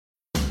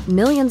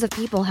Millions of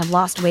people have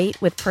lost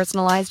weight with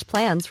personalized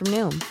plans from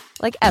Noom.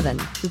 Like Evan,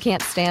 who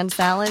can't stand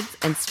salads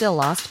and still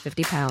lost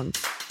 50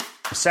 pounds.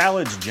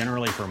 Salads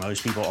generally for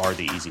most people are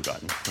the easy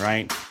button,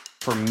 right?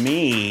 For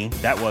me,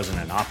 that wasn't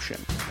an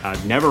option.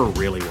 I never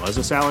really was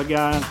a salad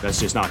guy. That's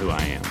just not who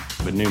I am.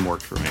 But Noom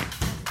worked for me.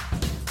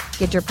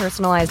 Get your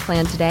personalized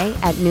plan today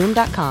at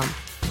Noom.com.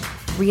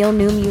 Real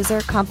Noom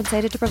user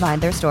compensated to provide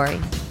their story.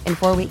 In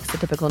 4 weeks, the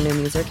typical Noom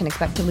user can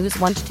expect to lose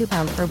 1 to 2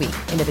 pounds per week.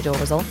 Individual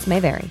results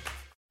may vary.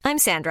 I'm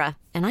Sandra,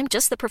 and I'm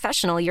just the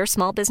professional your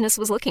small business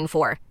was looking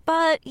for.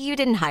 But you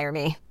didn't hire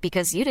me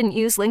because you didn't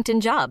use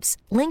LinkedIn Jobs.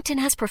 LinkedIn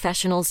has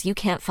professionals you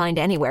can't find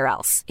anywhere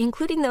else,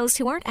 including those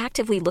who aren't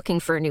actively looking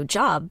for a new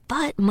job,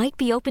 but might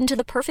be open to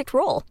the perfect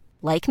role,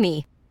 like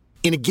me.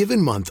 In a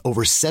given month,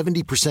 over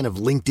 70% of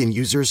LinkedIn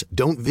users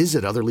don't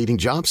visit other leading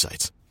job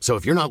sites. So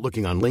if you're not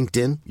looking on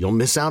LinkedIn, you'll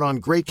miss out on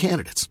great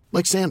candidates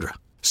like Sandra.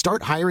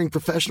 Start hiring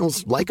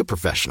professionals like a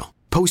professional.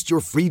 Post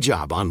your free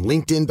job on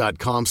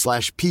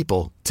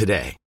linkedin.com/people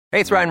today. Hey,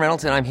 it's Ryan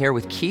Reynolds, and I'm here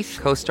with Keith,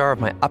 co-star of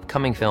my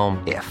upcoming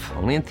film, If,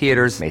 only in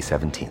theaters May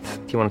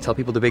 17th. Do you want to tell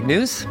people the big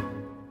news?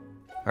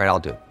 All right, I'll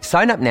do it.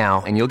 Sign up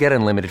now and you'll get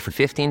unlimited for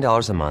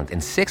 $15 a month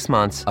and 6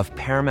 months of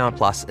Paramount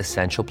Plus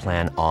Essential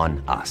Plan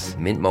on us.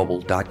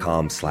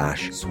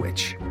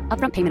 MintMobile.com/switch.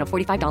 Upfront payment of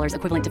 $45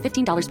 equivalent to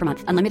 $15 per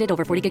month. Unlimited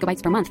over 40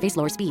 gigabytes per month. Face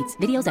lower speeds.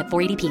 Videos at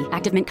 480p.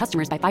 Active Mint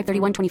customers by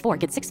 531.24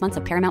 get 6 months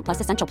of Paramount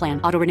Plus Essential Plan.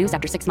 Auto renews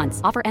after 6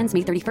 months. Offer ends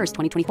May 31st,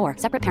 2024.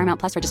 Separate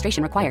Paramount Plus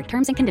registration required.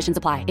 Terms and conditions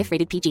apply if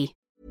rated PG.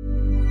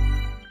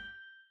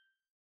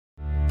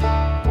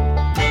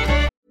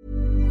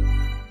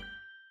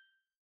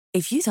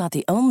 If you thought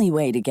the only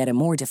way to get a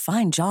more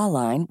defined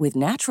jawline with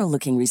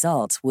natural-looking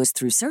results was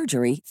through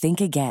surgery,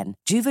 think again.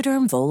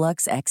 Juvederm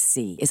Volux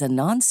XC is a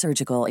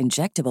non-surgical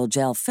injectable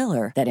gel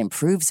filler that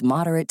improves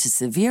moderate to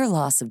severe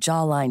loss of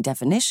jawline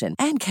definition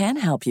and can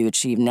help you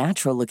achieve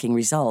natural-looking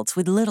results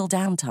with little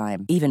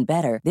downtime. Even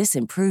better, this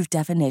improved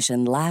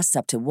definition lasts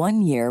up to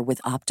 1 year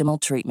with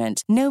optimal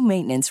treatment. No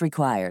maintenance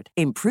required.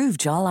 Improve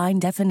jawline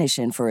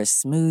definition for a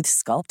smooth,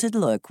 sculpted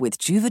look with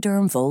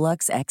Juvederm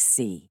Volux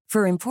XC.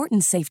 For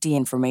important safety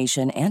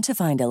information and to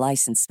find a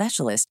licensed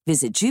specialist,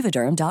 visit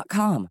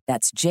Juvederm.com.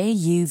 That's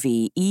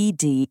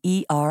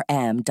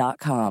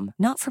Juvederm.com.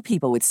 Not for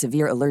people with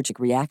severe allergic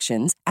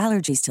reactions,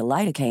 allergies to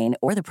lidocaine,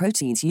 or the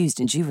proteins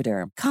used in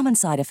Juvederm. Common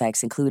side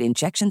effects include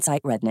injection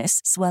site redness,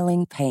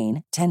 swelling,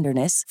 pain,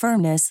 tenderness,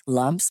 firmness,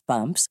 lumps,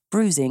 bumps,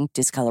 bruising,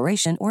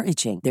 discoloration, or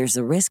itching. There's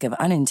a risk of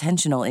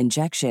unintentional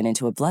injection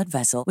into a blood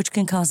vessel, which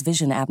can cause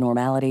vision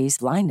abnormalities,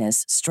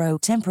 blindness,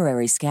 stroke,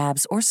 temporary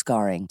scabs, or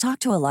scarring. Talk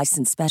to a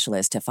licensed specialist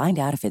to find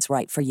out if it's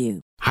right for you.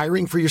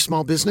 Hiring for your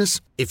small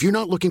business? If you're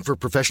not looking for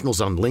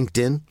professionals on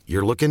LinkedIn,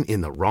 you're looking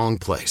in the wrong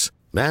place.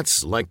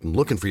 That's like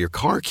looking for your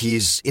car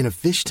keys in a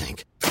fish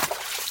tank.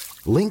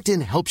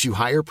 LinkedIn helps you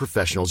hire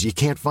professionals you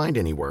can't find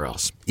anywhere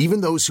else,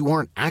 even those who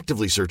aren't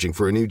actively searching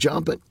for a new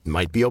job but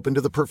might be open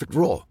to the perfect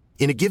role.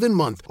 In a given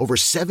month, over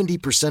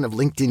 70% of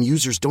LinkedIn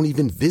users don't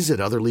even visit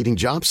other leading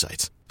job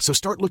sites. So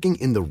start looking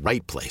in the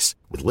right place.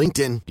 With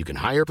LinkedIn, you can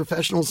hire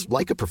professionals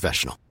like a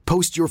professional.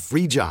 Post your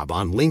free job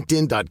on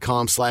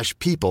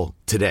linkedin.com/people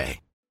today.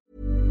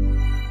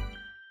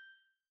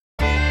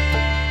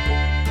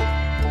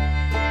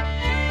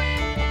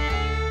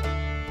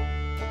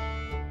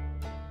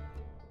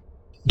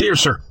 Dear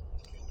Sir,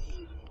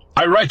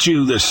 I write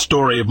you this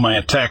story of my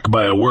attack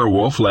by a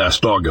werewolf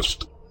last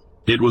August.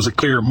 It was a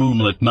clear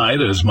moonlit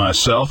night as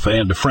myself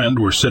and a friend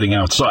were sitting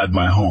outside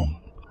my home.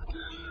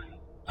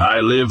 I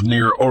lived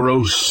near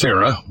Ouro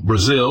Serra,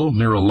 Brazil,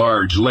 near a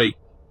large lake.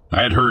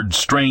 I had heard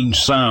strange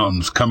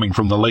sounds coming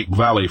from the lake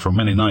valley for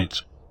many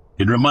nights.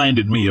 It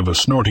reminded me of a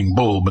snorting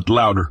bull, but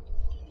louder.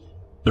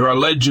 There are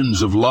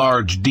legends of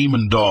large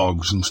demon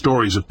dogs and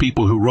stories of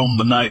people who roam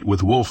the night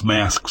with wolf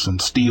masks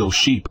and steal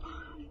sheep,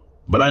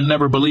 but I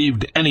never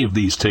believed any of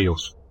these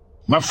tales.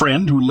 My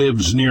friend, who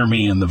lives near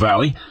me in the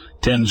valley,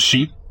 tends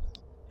sheep,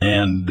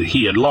 and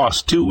he had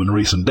lost 2 in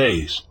recent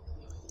days.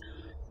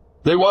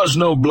 There was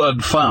no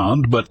blood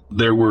found, but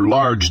there were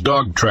large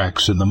dog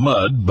tracks in the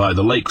mud by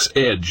the lake's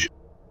edge.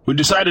 We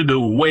decided to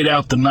wait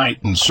out the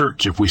night and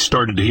search if we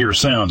started to hear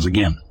sounds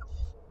again.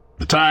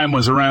 The time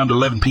was around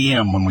 11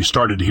 p.m. when we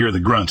started to hear the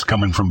grunts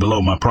coming from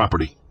below my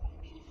property.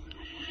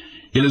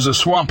 It is a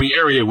swampy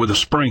area with a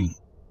spring.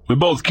 We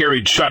both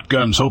carried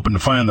shotguns hoping to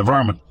find the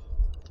varmint.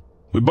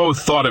 We both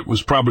thought it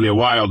was probably a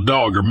wild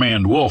dog or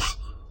maned wolf,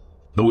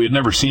 though we had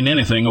never seen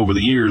anything over the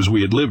years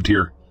we had lived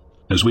here.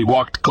 As we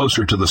walked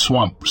closer to the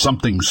swamp,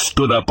 something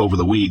stood up over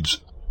the weeds.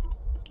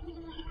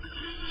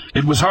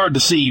 It was hard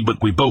to see,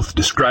 but we both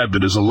described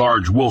it as a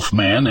large wolf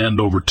man and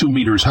over 2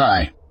 meters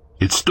high.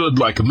 It stood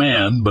like a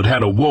man, but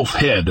had a wolf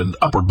head and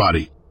upper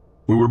body.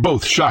 We were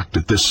both shocked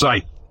at this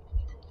sight.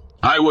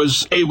 I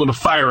was able to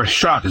fire a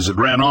shot as it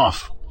ran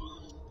off,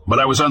 but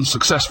I was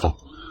unsuccessful.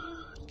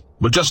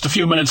 But just a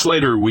few minutes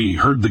later, we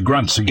heard the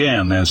grunts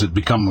again as it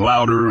became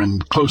louder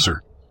and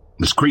closer.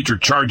 This creature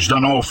charged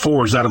on all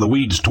 4s out of the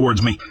weeds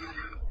towards me.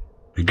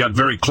 It got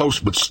very close,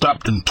 but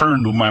stopped and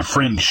turned when my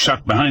friend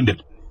shot behind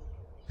it.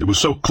 It was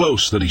so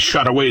close that he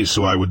shot away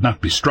so I would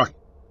not be struck.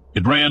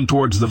 It ran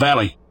towards the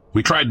valley.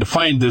 We tried to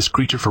find this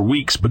creature for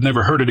weeks, but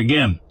never heard it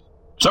again.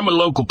 Some of the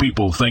local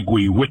people think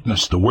we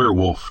witnessed a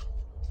werewolf.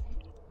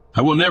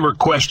 I will never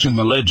question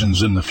the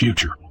legends in the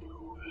future.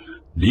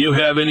 Do you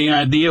have any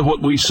idea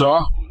what we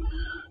saw?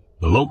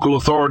 The local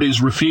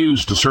authorities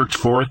refuse to search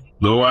for it,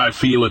 though I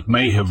feel it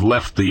may have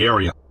left the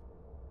area.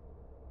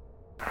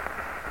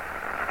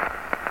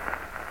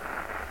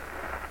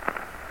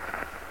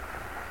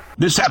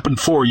 This happened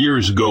 4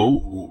 years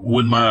ago,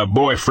 when my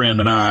boyfriend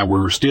and I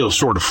were still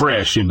sort of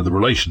fresh into the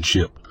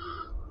relationship.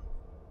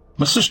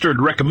 My sister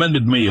had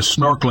recommended me a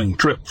snorkeling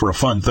trip for a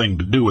fun thing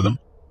to do with him.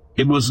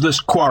 It was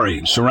this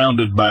quarry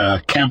surrounded by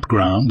a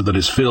campground that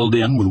is filled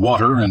in with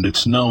water, and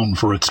it's known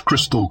for its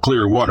crystal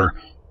clear water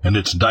and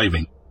its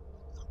diving.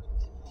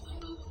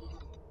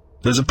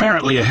 There's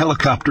apparently a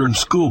helicopter and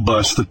school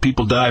bus that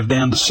people dive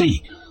down to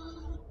see.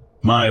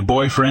 My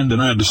boyfriend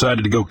and I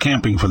decided to go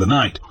camping for the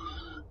night.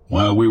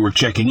 While we were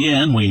checking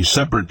in, we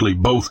separately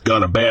both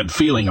got a bad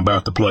feeling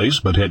about the place,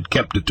 but had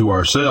kept it to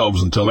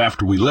ourselves until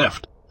after we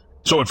left.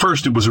 So at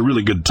first it was a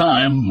really good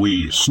time.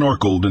 We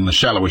snorkeled in the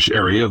shallowish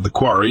area of the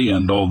quarry,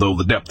 and although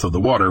the depth of the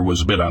water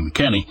was a bit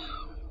uncanny,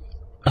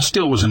 I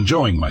still was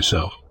enjoying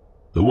myself.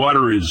 The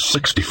water is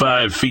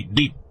 65 feet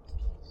deep,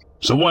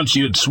 so once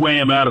you had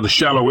swam out of the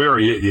shallow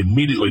area, it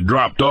immediately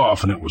dropped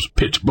off and it was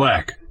pitch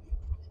black.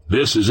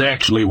 This is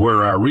actually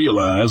where I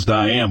realized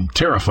I am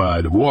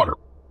terrified of water.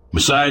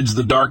 Besides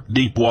the dark,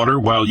 deep water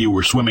while you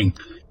were swimming,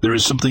 there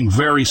is something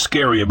very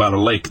scary about a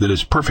lake that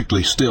is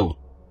perfectly still.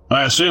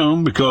 I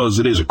assume because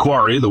it is a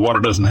quarry, the water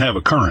doesn't have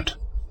a current.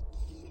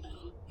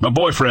 My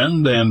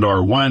boyfriend and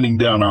are winding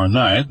down our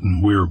night,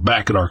 and we're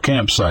back at our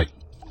campsite.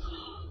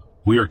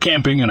 We are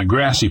camping in a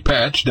grassy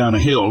patch down a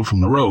hill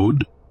from the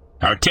road.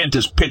 Our tent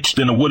is pitched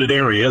in a wooded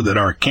area that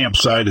our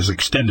campsite is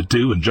extended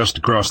to, and just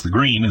across the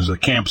green is a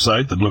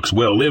campsite that looks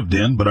well lived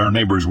in, but our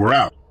neighbors were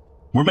out.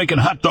 We're making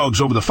hot dogs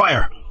over the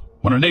fire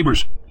when our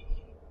neighbors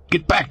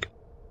get back.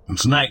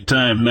 It's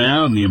nighttime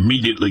now, and they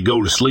immediately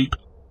go to sleep.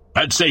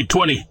 I'd say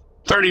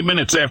 20-30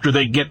 minutes after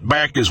they get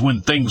back is when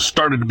things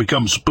started to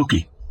become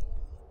spooky.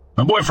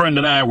 My boyfriend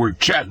and I were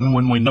chatting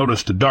when we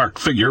noticed a dark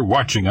figure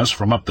watching us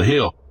from up the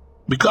hill.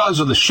 Because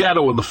of the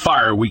shadow of the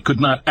fire, we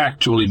could not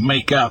actually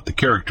make out the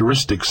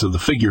characteristics of the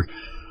figure,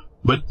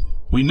 but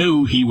we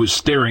knew he was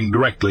staring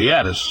directly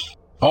at us,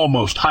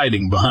 almost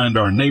hiding behind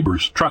our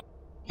neighbor's truck.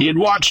 He had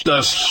watched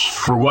us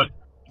for what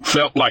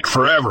felt like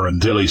forever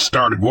until he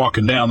started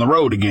walking down the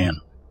road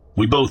again.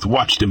 We both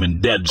watched him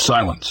in dead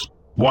silence,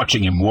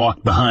 watching him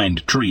walk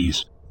behind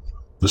trees.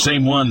 The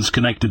same ones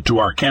connected to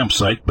our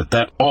campsite, but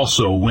that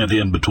also went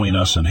in between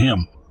us and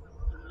him.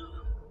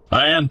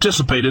 I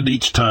anticipated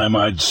each time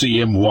I'd see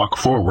him walk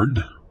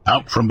forward,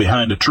 out from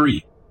behind a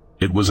tree.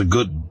 It was a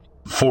good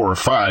 4 or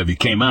 5 he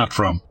came out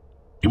from.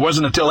 It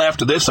wasn't until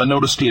after this I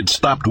noticed he had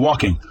stopped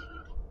walking,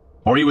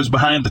 or he was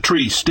behind the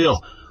tree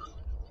still.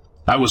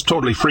 I was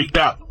totally freaked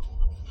out.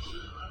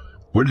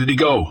 Where did he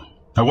go?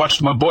 I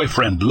watched my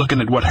boyfriend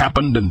looking at what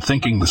happened and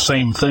thinking the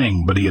same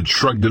thing, but he had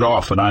shrugged it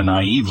off, and I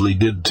naively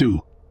did too.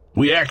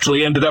 We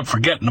actually ended up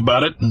forgetting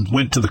about it and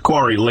went to the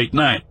quarry late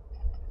night.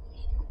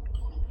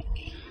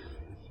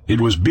 It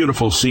was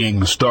beautiful seeing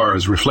the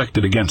stars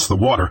reflected against the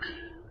water,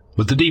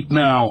 but the deep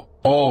now,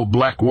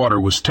 all-black water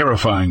was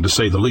terrifying to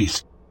say the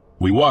least.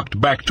 We walked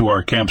back to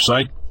our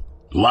campsite,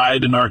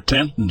 lied in our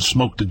tent, and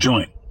smoked a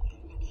joint.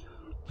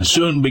 I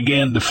soon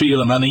began to feel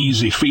an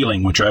uneasy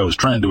feeling which I was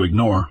trying to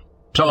ignore,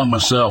 telling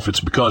myself it's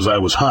because I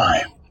was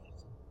high.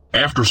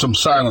 After some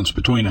silence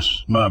between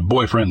us, my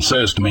boyfriend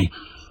says to me,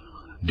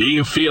 "Do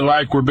you feel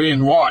like we're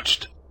being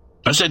watched?"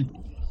 I said,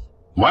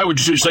 "Why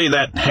would you say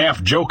that,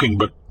 half joking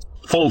but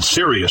full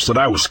serious, that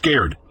I was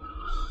scared?"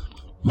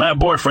 My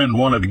boyfriend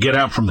wanted to get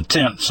out from the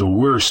tent, so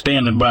we're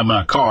standing by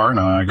my car, and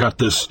I got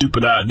this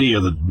stupid idea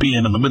that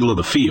being in the middle of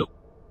the field,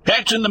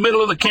 that's in the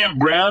middle of the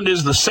campground,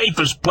 is the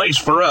safest place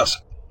for us.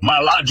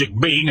 My logic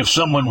being, if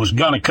someone was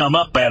going to come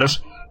up at us,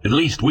 at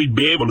least we'd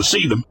be able to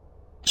see them.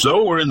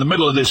 So we're in the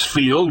middle of this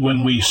field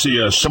when we see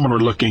a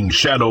similar-looking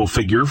shadow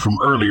figure from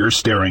earlier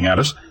staring at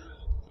us.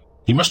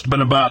 He must have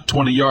been about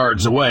 20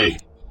 yards away.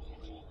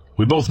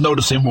 We both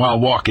notice him while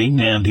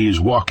walking, and he's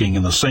walking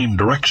in the same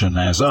direction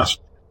as us.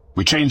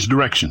 We change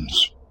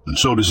directions, and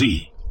so does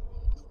he.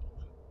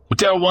 We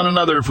tell one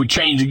another if we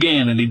change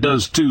again, and he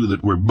does too,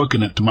 that we're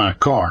booking it to my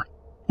car.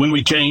 When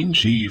we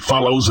change, he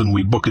follows and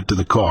we book it to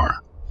the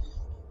car.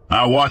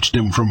 I watched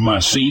him from my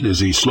seat as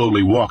he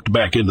slowly walked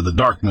back into the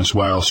darkness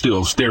while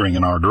still staring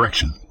in our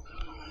direction.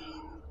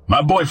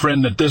 My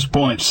boyfriend at this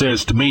point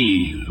says to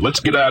me,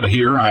 "Let's get out of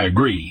here." I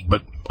agree,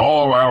 but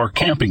all our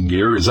camping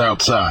gear is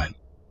outside.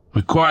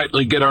 We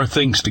quietly get our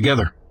things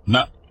together,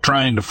 not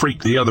trying to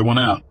freak the other one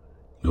out.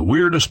 The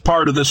weirdest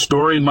part of this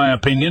story, in my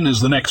opinion, is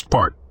the next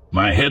part.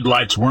 My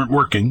headlights weren't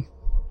working,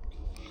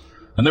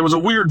 and there was a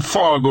weird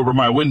fog over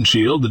my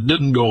windshield that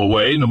didn't go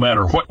away no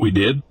matter what we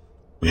did.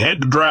 We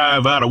had to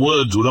drive out of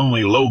woods with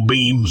only low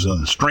beams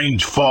and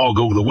strange fog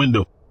over the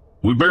window.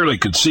 We barely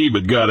could see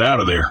but got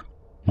out of there.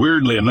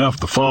 Weirdly enough,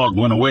 the fog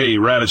went away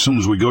right as soon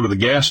as we go to the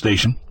gas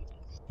station.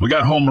 We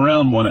got home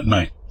around 1 at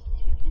night.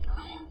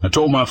 I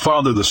told my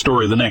father the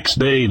story the next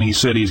day, and he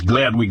said he's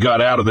glad we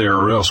got out of there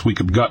or else we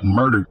could have gotten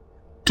murdered.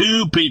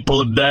 2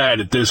 people had died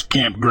at this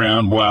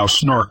campground while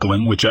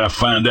snorkeling, which I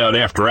found out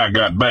after I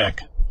got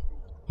back.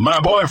 My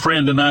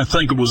boyfriend and I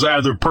think it was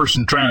either a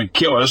person trying to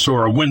kill us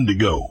or a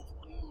Wendigo.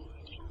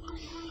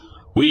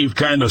 We've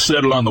kind of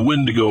settled on the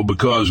Wendigo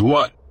because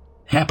what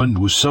happened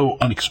was so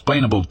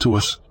unexplainable to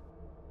us.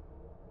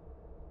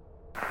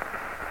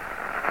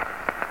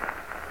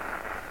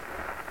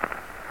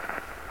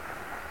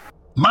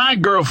 My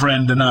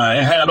girlfriend and I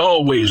had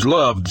always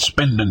loved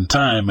spending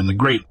time in the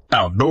great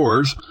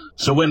outdoors,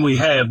 so when we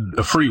had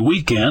a free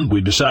weekend, we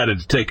decided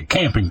to take a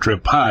camping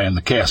trip high in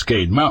the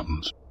Cascade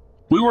Mountains.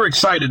 We were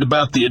excited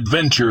about the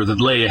adventure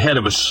that lay ahead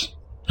of us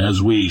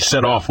as we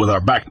set off with our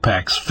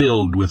backpacks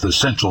filled with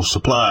essential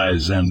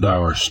supplies and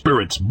our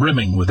spirits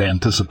brimming with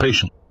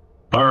anticipation.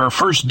 Our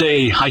first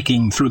day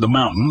hiking through the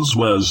mountains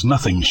was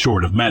nothing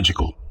short of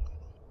magical.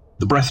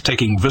 The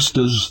breathtaking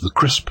vistas, the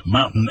crisp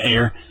mountain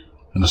air,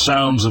 and the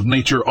sounds of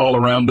nature all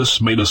around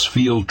us made us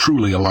feel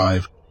truly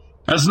alive.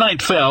 As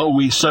night fell,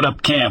 we set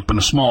up camp in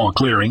a small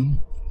clearing,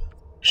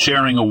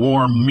 sharing a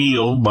warm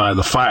meal by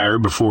the fire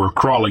before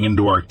crawling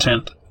into our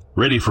tent,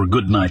 ready for a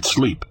good night's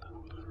sleep.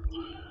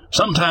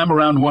 Sometime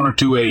around 1 or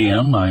 2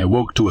 a.m., I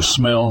awoke to a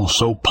smell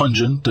so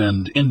pungent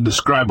and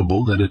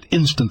indescribable that it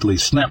instantly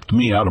snapped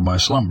me out of my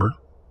slumber.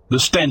 The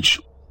stench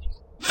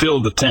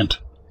filled the tent,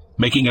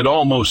 making it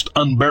almost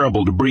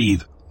unbearable to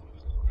breathe.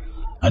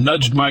 I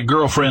nudged my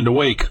girlfriend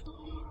awake,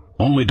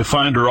 only to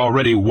find her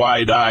already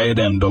wide-eyed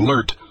and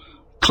alert,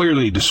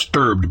 clearly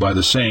disturbed by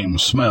the same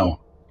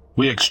smell.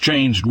 We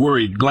exchanged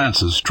worried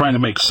glances, trying to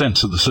make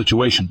sense of the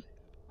situation.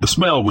 The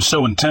smell was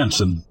so intense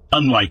and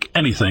unlike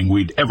anything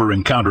we'd ever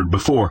encountered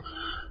before.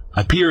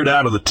 I peered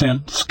out of the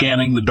tent,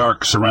 scanning the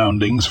dark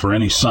surroundings for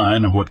any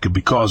sign of what could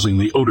be causing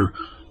the odor.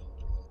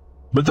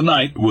 But the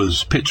night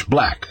was pitch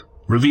black,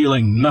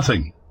 revealing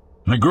nothing.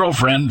 My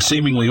girlfriend,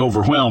 seemingly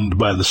overwhelmed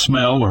by the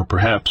smell, or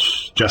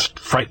perhaps just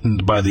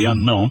frightened by the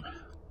unknown,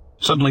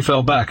 suddenly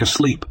fell back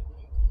asleep.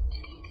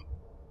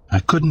 I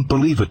couldn't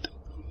believe it.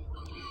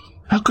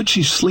 How could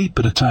she sleep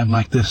at a time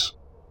like this?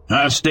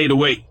 I stayed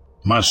awake,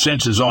 my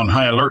senses on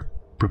high alert,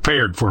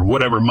 prepared for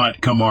whatever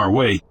might come our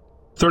way.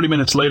 30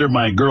 minutes later,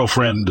 my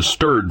girlfriend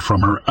stirred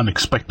from her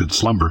unexpected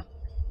slumber.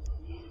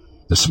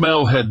 The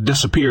smell had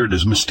disappeared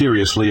as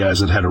mysteriously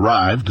as it had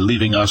arrived,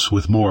 leaving us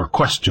with more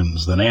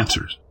questions than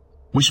answers.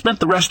 We spent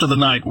the rest of the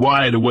night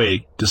wide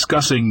awake,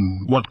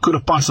 discussing what could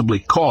have possibly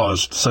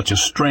caused such a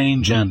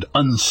strange and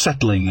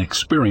unsettling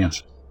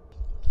experience.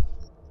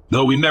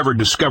 Though we never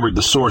discovered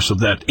the source of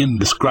that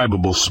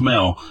indescribable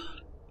smell,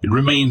 it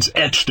remains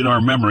etched in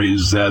our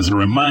memories as a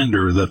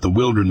reminder that the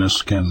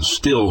wilderness can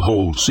still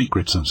hold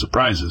secrets and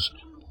surprises,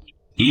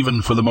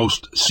 even for the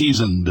most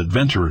seasoned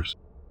adventurers.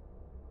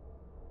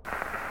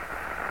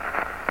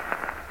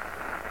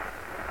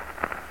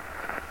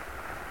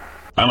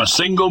 I'm a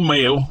single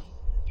male,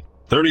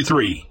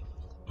 33,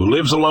 who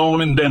lives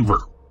alone in Denver.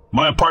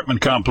 My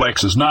apartment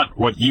complex is not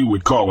what you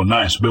would call a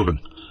nice building.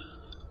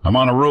 I'm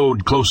on a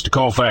road close to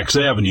Colfax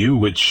Avenue,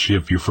 which,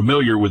 if you're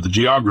familiar with the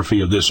geography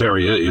of this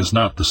area, is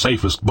not the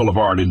safest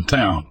boulevard in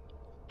town.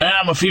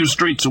 I'm a few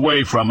streets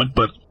away from it,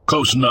 but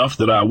close enough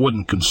that I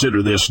wouldn't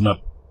consider this an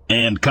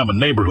up-and-coming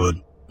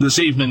neighborhood. This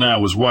evening I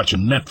was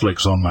watching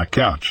Netflix on my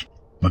couch.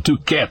 My 2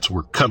 cats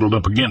were cuddled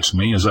up against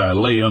me as I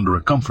lay under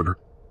a comforter.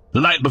 The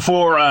night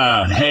before,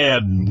 I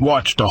had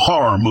watched a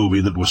horror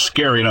movie that was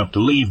scary enough to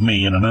leave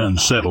me in an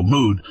unsettled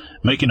mood,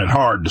 making it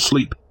hard to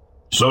sleep.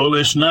 So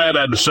this night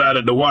I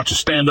decided to watch a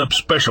stand-up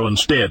special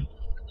instead.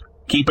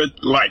 Keep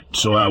it light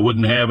so I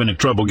wouldn't have any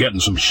trouble getting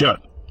some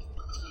shut.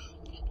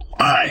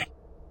 I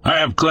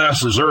have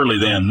classes early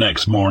then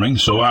next morning,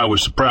 so I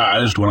was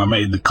surprised when I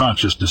made the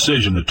conscious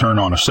decision to turn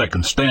on a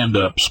second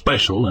stand-up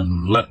special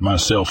and let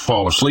myself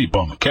fall asleep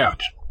on the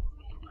couch.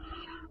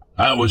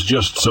 I was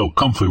just so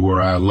comfy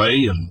where I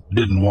lay and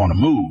didn't want to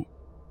move,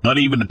 not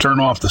even to turn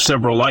off the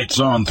several lights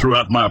on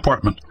throughout my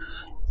apartment.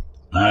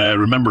 I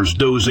remembers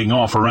dozing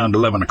off around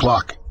 11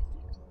 o'clock.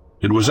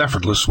 It was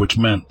effortless, which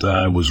meant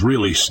I was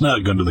really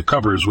snug under the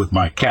covers with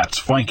my cats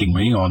flanking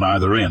me on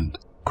either end,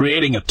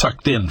 creating a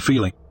tucked-in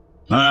feeling.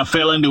 I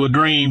fell into a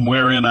dream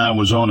wherein I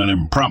was on an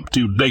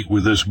impromptu date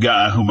with this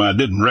guy whom I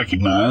didn't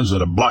recognize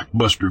at a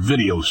Blockbuster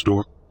video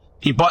store.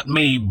 He bought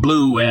me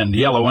blue and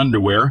yellow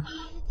underwear,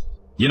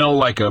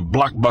 like a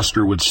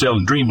Blockbuster would sell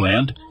in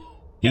Dreamland,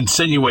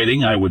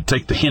 insinuating I would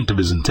take the hint of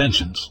his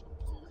intentions.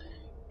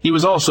 He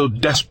was also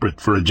desperate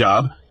for a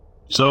job,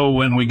 so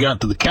when we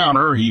got to the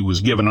counter, he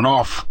was given an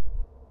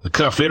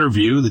off-the-cuff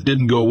interview that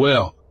didn't go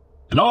well,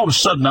 and all of a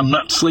sudden I'm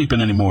not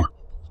sleeping anymore.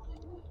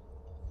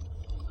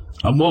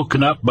 I'm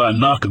woken up by a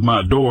knock at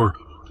my door.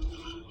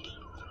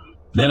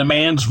 Then a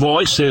man's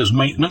voice says,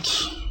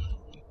 "Maintenance."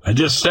 I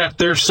just sat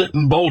there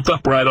sitting bolt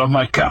upright on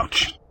my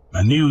couch.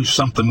 I knew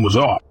something was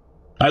off.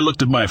 I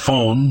looked at my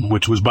phone,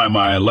 which was by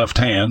my left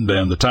hand,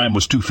 and the time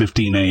was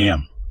 2:15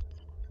 a.m.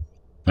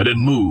 I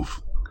didn't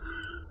move.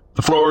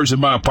 The floors in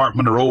my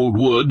apartment are old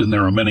wood, and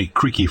there are many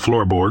creaky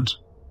floorboards.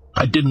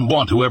 I didn't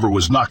want whoever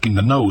was knocking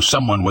to know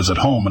someone was at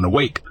home and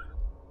awake,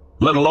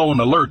 let alone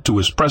alert to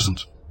his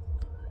presence.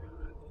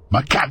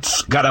 My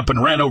cats got up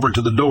and ran over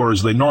to the door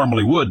as they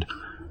normally would,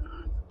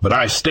 but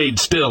I stayed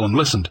still and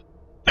listened.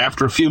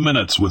 After a few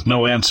minutes with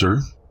no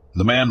answer,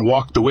 the man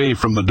walked away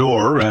from the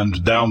door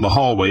and down the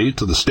hallway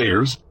to the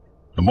stairs.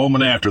 A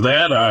moment after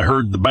that, I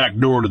heard the back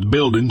door to the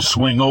building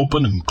swing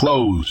open and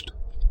closed.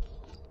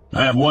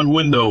 I have one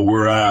window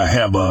where I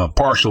have a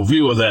partial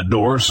view of that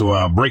door, so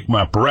I break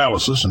my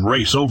paralysis and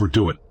race over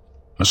to it.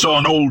 I saw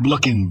an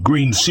old-looking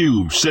green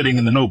Sioux sitting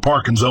in the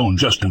no-parking zone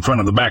just in front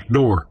of the back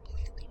door.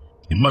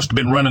 It must have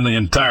been running the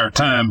entire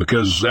time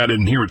because I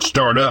didn't hear it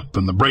start up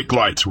and the brake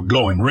lights were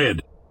glowing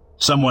red.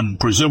 Someone,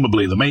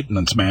 presumably the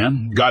maintenance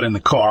man, got in the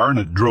car and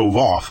it drove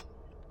off.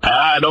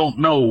 I don't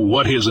know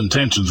what his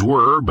intentions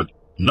were, but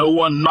no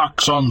one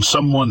knocks on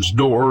someone's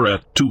door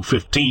at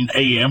 2:15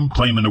 a.m.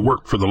 claiming to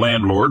work for the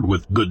landlord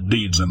with good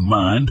deeds in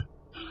mind.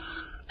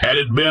 Had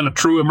it been a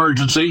true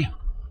emergency,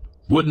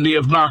 wouldn't he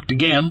have knocked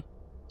again,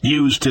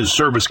 used his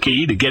service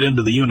key to get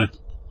into the unit?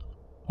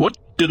 What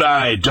did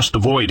I just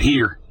avoid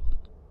here?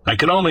 I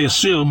could only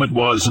assume it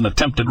was an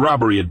attempted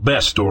robbery at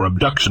best or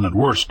abduction at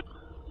worst.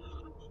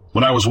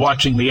 When I was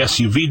watching the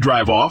SUV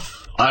drive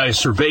off, I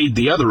surveyed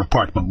the other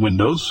apartment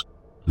windows.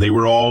 They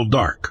were all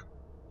dark.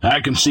 I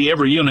can see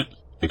every unit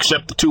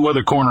except the two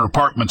other corner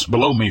apartments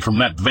below me from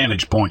that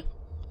vantage point.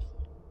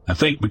 I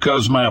think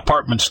because my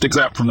apartment sticks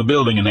out from the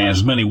building and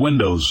has many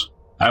windows,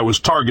 I was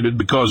targeted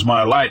because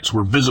my lights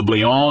were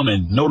visibly on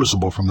and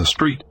noticeable from the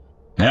street.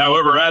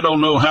 However, I don't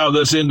know how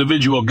this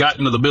individual got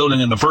into the building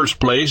in the first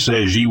place,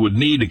 as you would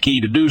need a key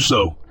to do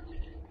so.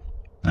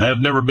 I have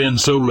never been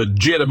so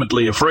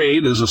legitimately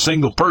afraid as a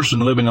single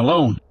person living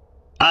alone.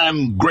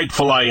 I'm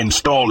grateful I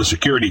installed a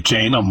security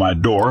chain on my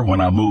door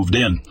when I moved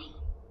in.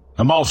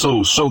 I'm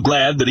also so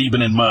glad that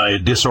even in my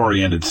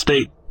disoriented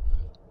state,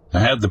 I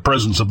had the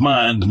presence of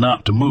mind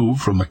not to move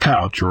from the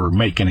couch or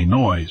make any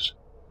noise.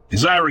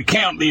 As I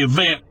recount the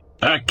event,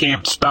 I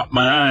can't stop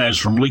my eyes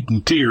from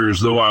leaking tears,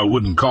 though I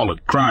wouldn't call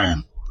it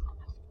crying.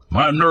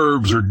 My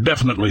nerves are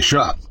definitely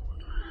shot.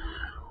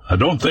 I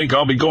don't think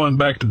I'll be going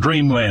back to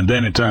dreamland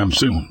anytime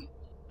soon.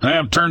 I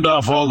have turned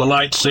off all the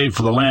lights save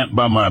for the lamp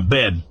by my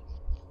bed.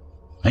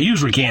 I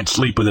usually can't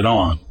sleep with it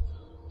on.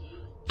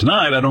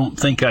 Tonight, I don't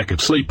think I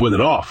could sleep with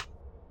it off.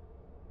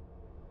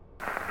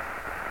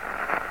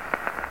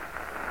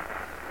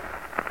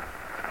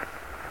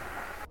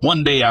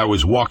 One day I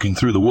was walking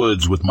through the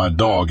woods with my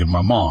dog and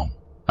my mom.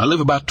 I live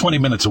about 20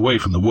 minutes away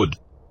from the wood.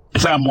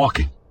 As I'm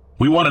walking,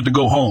 we wanted to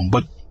go home,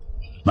 but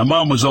my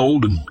mom was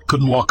old and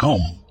couldn't walk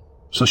home,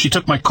 so she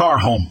took my car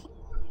home.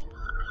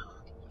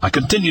 I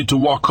continued to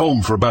walk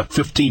home for about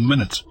 15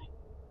 minutes.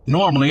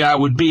 Normally I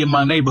would be in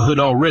my neighborhood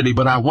already,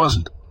 but I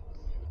wasn't.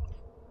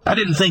 I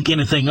didn't think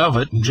anything of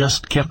it and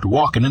just kept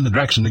walking in the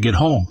direction to get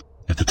home.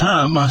 At the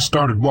time I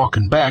started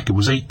walking back, it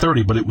was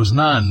 8:30, but it was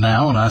 9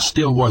 now and I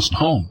still wasn't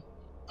home.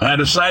 I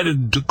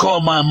decided to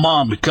call my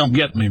mom to come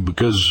get me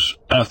because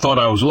I thought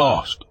I was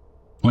lost.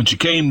 When she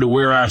came to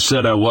where I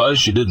said I was,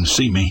 she didn't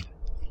see me.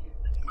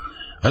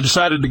 I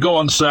decided to go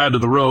on the side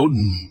of the road,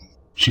 and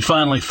she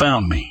finally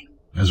found me.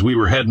 As we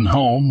were heading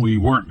home, we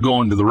weren't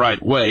going to the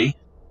right way.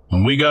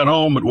 When we got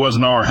home, it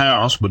wasn't our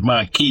house, but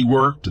my key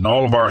worked and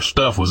all of our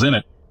stuff was in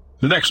it.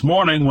 The next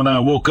morning, when I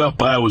woke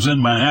up, I was in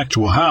my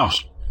actual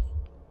house.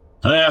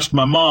 I asked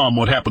my mom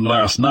what happened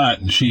last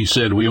night, and she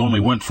said we only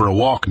went for a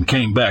walk and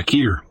came back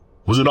here.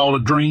 Was it all a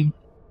dream?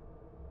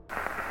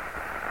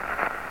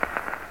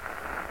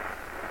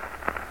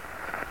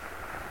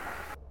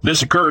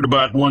 This occurred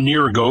about 1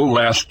 year ago,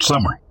 last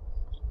summer.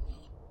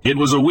 It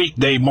was a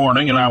weekday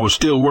morning and I was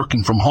still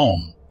working from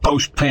home,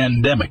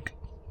 post-pandemic.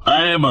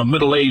 I am a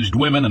middle-aged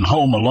woman and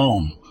home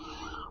alone.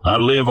 I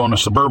live on a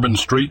suburban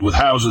street with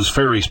houses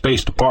fairly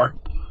spaced apart.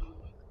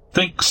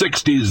 Think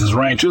 60s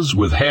ranches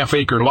with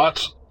half-acre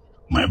lots.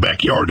 My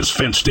backyard is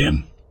fenced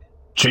in.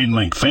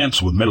 Chain-link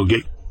fence with metal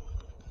gate.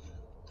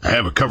 I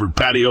have a covered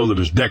patio that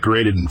is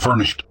decorated and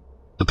furnished.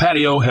 The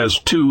patio has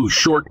 2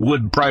 short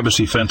wood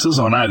privacy fences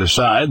on either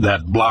side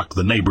that block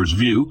the neighbor's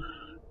view,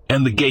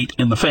 and the gate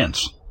in the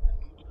fence.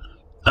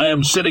 I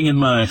am sitting in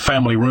my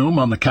family room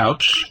on the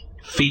couch,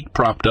 feet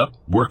propped up,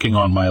 working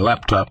on my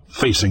laptop,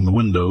 facing the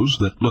windows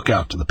that look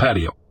out to the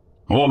patio.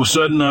 All of a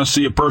sudden, I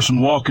see a person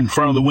walk in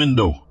front of the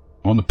window.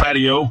 On the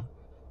patio,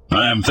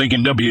 I am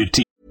thinking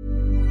WT.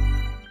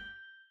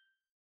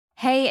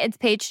 Hey, it's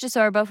Paige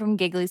DeSorbo from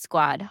Giggly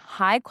Squad.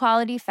 High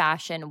quality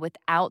fashion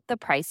without the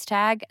price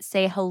tag.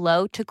 Say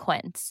hello to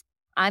Quince.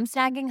 I'm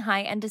snagging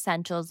high-end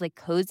essentials like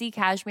cozy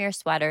cashmere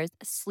sweaters,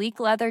 sleek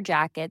leather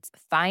jackets,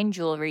 fine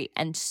jewelry,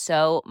 and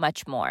so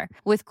much more.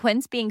 With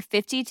Quince being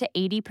 50 to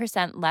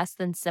 80% less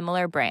than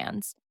similar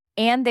brands.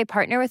 And they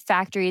partner with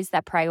factories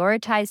that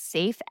prioritize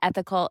safe,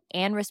 ethical,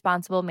 and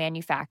responsible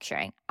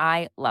manufacturing.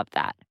 I love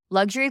that.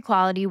 Luxury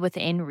quality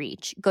within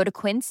reach. Go to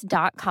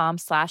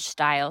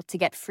quince.com/style to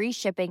get free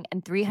shipping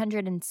and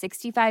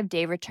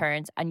 365-day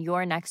returns on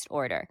your next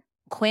order.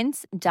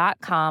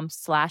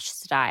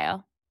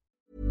 Quince.com/style.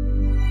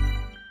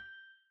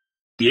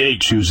 Rusty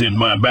H., who's in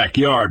my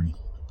backyard.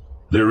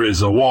 There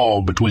is a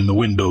wall between the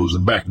windows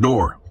and back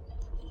door,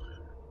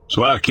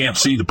 so I can't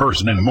see the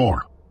person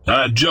anymore.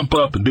 I jump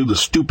up and do the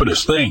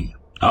stupidest thing.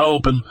 I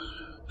open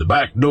the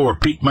back door,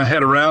 peek my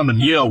head around, and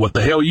yell, "What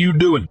the hell you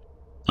doing?"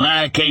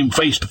 I came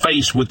face to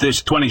face with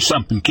this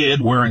 20-something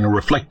kid wearing a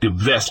reflective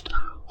vest,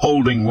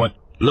 holding what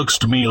looks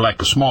to me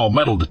like a small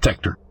metal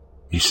detector.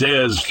 He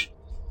says,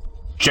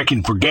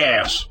 "Checking for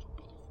gas."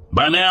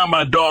 By now,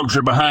 my dogs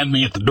are behind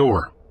me at the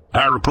door.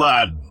 I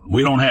replied,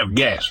 "We don't have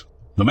gas."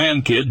 The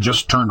man kid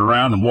just turned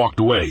around and walked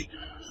away.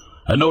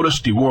 I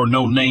noticed he wore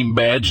no name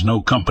badge,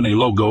 no company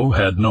logo,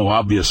 had no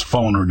obvious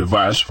phone or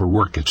device for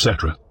work,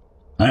 etc.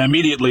 I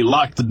immediately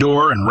locked the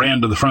door and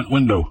ran to the front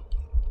window.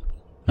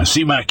 I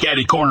see my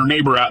catty-corner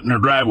neighbor out in her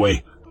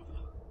driveway.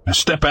 I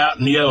step out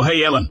and yell,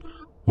 "Hey, Ellen,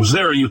 was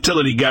there a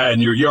utility guy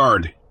in your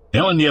yard?"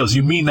 Ellen yells,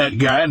 "You mean that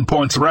guy?" and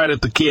points right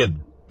at the kid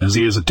as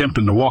he is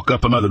attempting to walk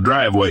up another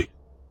driveway.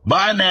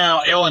 By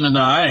now, Ellen and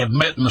I have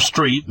met in the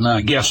street, and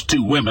I guess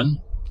 2 women,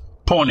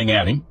 pointing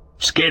at him,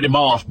 scared him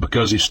off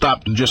because he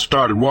stopped and just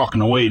started walking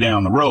away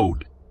down the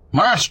road.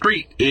 My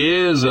street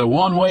is a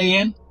one-way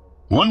in,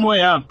 one-way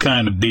out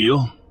kind of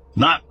deal,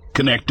 not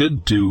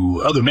connected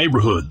to other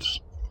neighborhoods.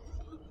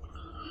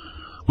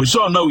 We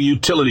saw no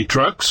utility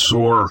trucks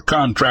or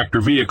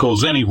contractor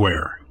vehicles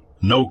anywhere,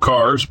 no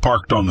cars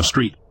parked on the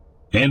street,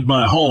 and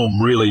my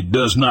home really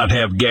does not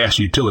have gas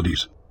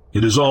utilities.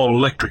 It is all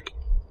electric.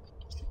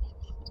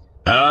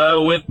 I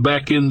went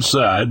back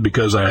inside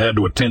because I had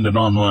to attend an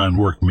online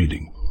work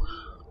meeting.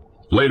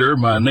 Later,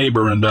 my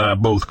neighbor and I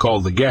both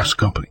called the gas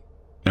company,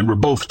 and were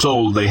both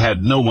told they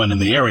had no one in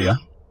the area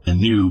and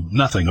knew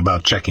nothing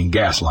about checking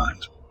gas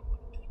lines.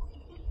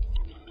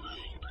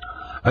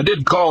 I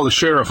did call the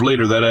sheriff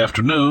later that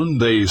afternoon.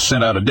 They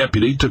sent out a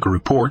deputy, took a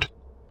report.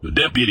 The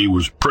deputy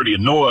was pretty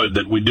annoyed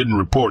that we didn't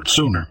report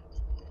sooner.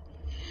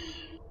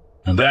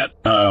 And that,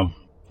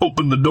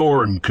 opened the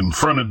door and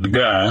confronted the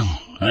guy,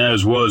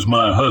 as was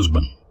my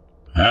husband.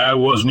 I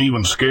wasn't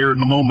even scared in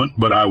the moment,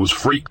 but I was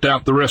freaked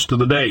out the rest of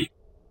the day.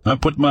 I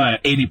put my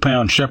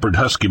 80-pound Shepherd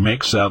Husky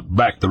mix out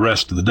back the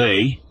rest of the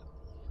day.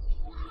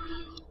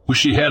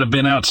 Wish he had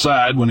been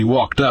outside when he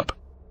walked up.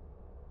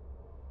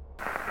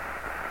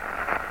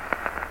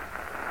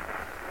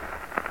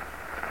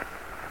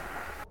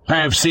 I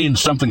have seen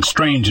something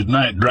strange at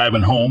night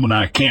driving home, and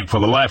I can't for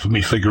the life of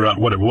me figure out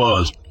what it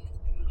was.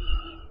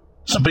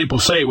 Some people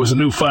say it was a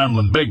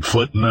Newfoundland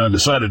Bigfoot, and I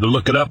decided to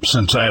look it up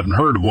since I haven't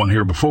heard of one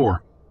here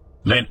before.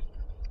 That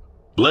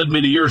led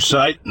me to your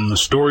site and the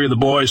story of the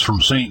boys from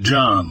St.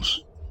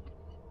 John's.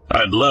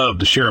 I'd love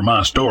to share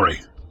my story.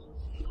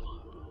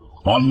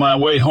 On my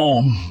way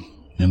home,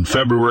 in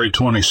February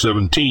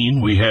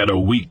 2017, we had a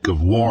week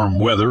of warm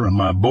weather, and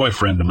my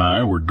boyfriend and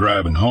I were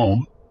driving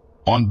home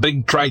on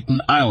Big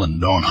Triton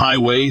Island on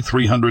Highway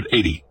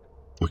 380.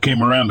 We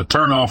came around to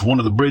turn off one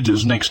of the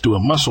bridges next to a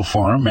mussel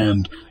farm,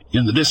 and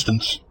in the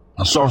distance,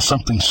 I saw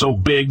something so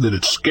big that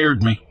it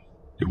scared me.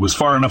 It was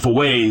far enough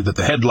away that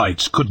the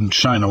headlights couldn't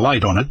shine a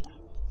light on it,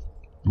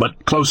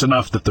 but close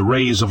enough that the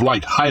rays of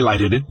light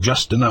highlighted it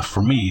just enough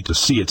for me to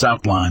see its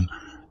outline,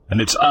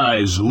 and its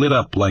eyes lit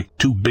up like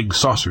 2 big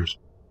saucers.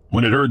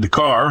 When it heard the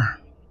car,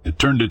 it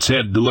turned its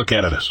head to look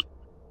at us.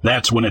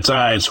 That's when its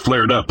eyes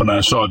flared up, and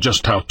I saw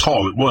just how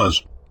tall it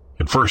was.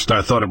 At first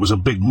I thought it was a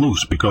big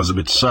moose because of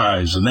its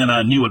size, and then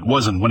I knew it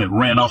wasn't when it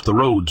ran off the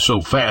road so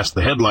fast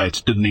the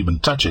headlights didn't even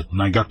touch it,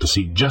 and I got to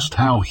see just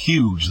how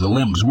huge the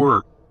limbs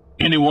were.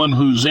 Anyone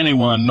who's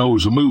anyone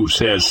knows a moose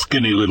has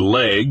skinny little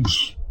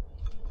legs,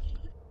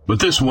 but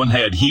this one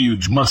had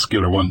huge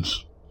muscular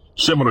ones,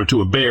 similar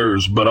to a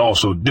bear's, but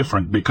also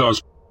different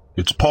because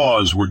its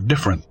paws were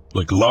different,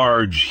 like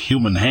large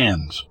human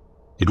hands.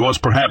 It was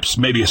perhaps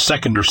maybe a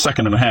second or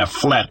second and a half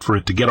flat for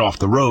it to get off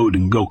the road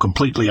and go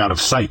completely out of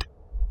sight.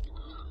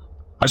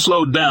 I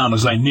slowed down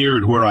as I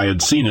neared where I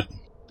had seen it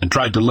and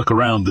tried to look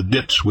around the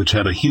ditch, which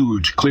had a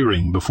huge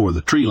clearing before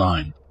the tree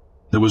line.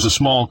 There was a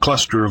small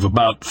cluster of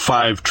about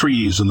 5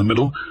 trees in the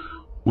middle,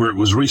 where it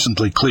was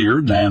recently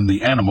cleared, and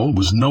the animal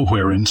was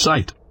nowhere in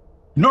sight.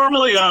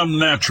 Normally I'm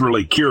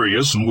naturally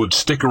curious and would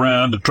stick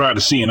around to try to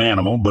see an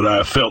animal, but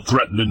I felt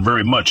threatened and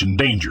very much in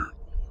danger.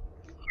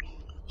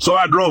 So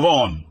I drove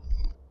on.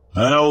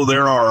 I know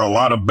there are a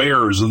lot of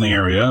bears in the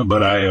area,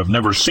 but I have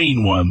never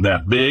seen one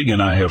that big, and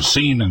I have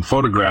seen and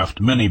photographed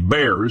many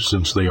bears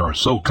since they are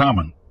so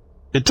common.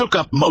 It took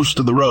up most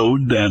of the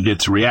road, and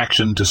its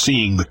reaction to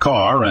seeing the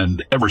car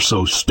and ever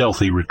so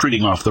stealthy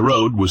retreating off the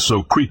road was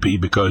so creepy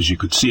because you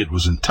could see it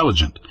was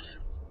intelligent,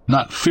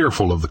 not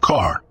fearful of the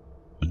car.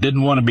 It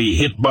didn't want to be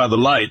hit by the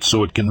light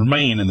so it can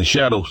remain in the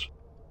shadows.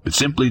 It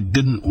simply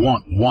didn't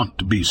want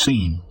to be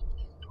seen.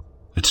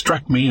 It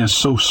struck me as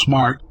so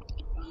smart,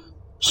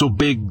 so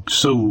big,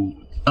 so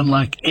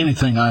unlike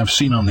anything I have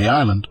seen on the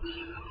island.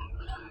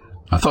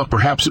 I thought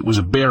perhaps it was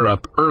a bear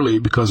up early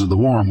because of the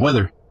warm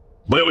weather,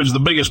 but it was the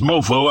biggest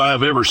mofo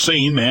I've ever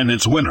seen, and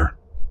it's winter.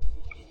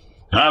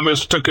 I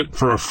mistook it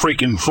for a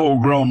freaking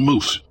full-grown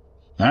moose.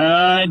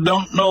 I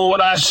don't know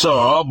what I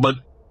saw, but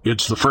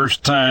It's the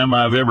first time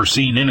I've ever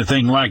seen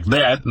anything like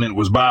that, and it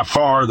was by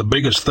far the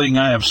biggest thing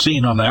I have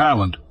seen on the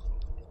island.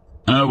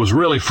 I was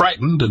really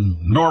frightened, and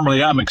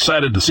normally I'm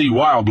excited to see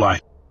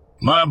wildlife.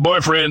 My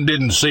boyfriend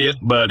didn't see it,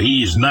 but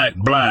he's night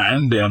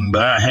blind, and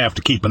I have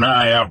to keep an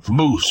eye out for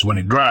moose when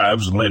he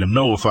drives and let him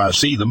know if I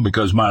see them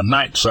because my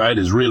night sight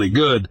is really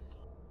good.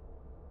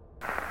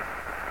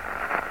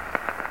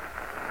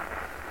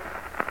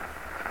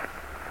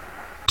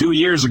 Two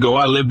years ago,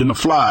 I lived in a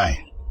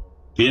fly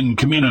in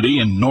community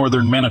in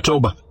northern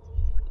Manitoba.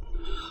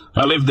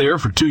 I lived there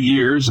for 2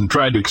 years and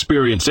tried to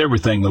experience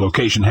everything the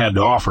location had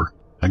to offer.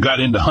 I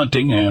got into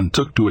hunting and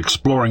took to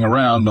exploring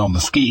around on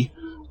the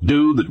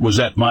ski-doo that was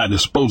at my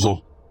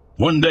disposal.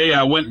 One day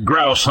I went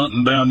grouse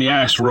hunting down the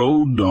ice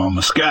road on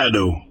the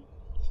Skidoo.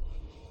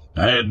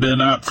 I had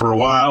been out for a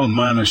while in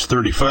minus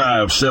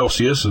 35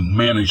 Celsius and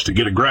managed to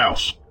get a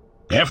grouse.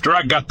 After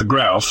I got the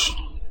grouse,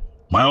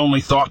 my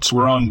only thoughts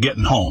were on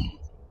getting home.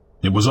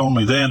 It was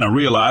only then I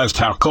realized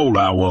how cold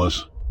I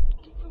was.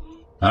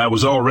 I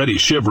was already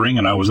shivering,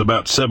 and I was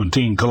about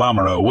 17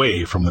 kilometers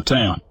away from the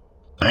town.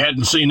 I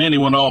hadn't seen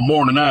anyone all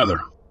morning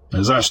either.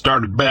 As I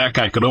started back,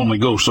 I could only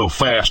go so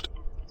fast.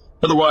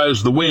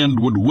 Otherwise, the wind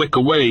would wick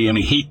away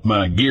any heat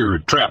my gear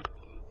had trapped.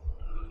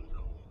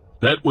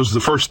 That was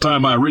the first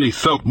time I really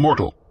felt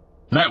mortal.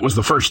 That was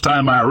the first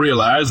time I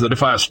realized that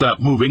if I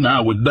stopped moving,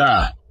 I would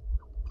die.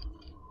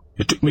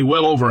 It took me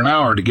well over an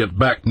hour to get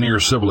back near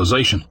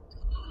civilization.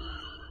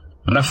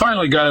 When I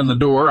finally got in the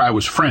door, I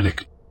was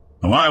frantic.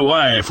 My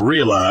wife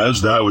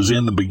realized I was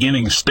in the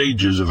beginning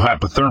stages of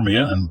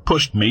hypothermia and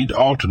pushed me to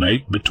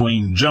alternate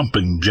between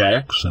jumping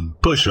jacks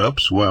and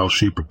push-ups while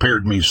she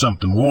prepared me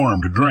something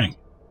warm to drink.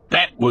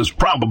 That was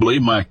probably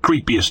my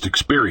creepiest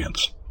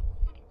experience.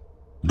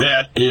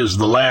 That is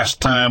the last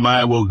time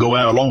I will go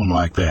out alone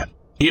like that.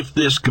 If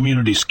this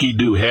community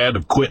ski-doo had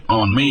have quit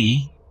on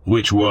me,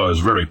 which was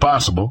very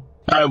possible,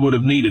 I would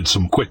have needed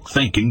some quick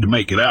thinking to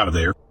make it out of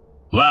there.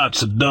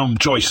 Lots of dumb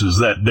choices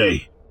that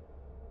day.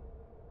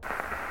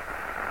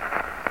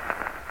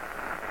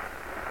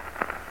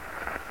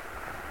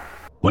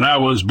 When I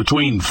was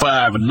between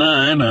 5 and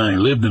 9, I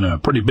lived in a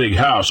pretty big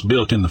house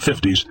built in the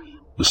 50s,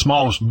 the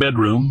smallest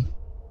bedroom.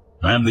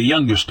 I am the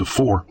youngest of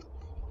 4.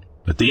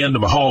 At the end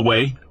of a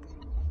hallway,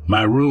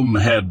 my room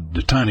had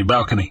a tiny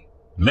balcony.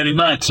 Many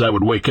nights I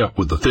would wake up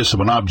with the hiss of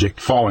an object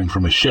falling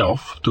from a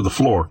shelf to the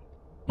floor.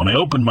 When I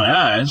opened my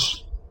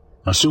eyes,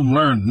 I soon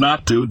learned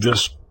not to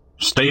just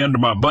stay under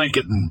my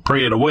blanket and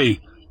pray it away.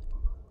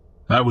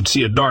 I would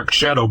see a dark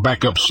shadow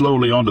back up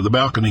slowly onto the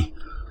balcony,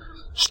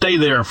 stay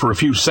there for a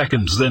few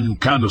seconds, then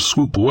kind of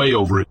swoop away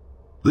over it.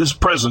 This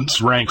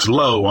presence ranks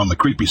low on the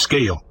creepy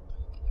scale.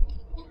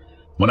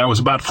 When I was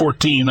about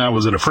 14, I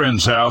was at a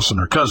friend's house and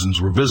her cousins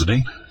were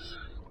visiting.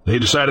 They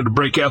decided to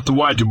break out the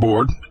Ouija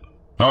board.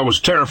 I was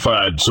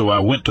terrified, so I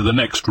went to the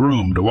next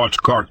room to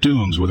watch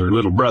cartoons with her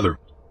little brother.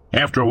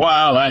 After a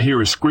while, I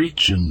hear a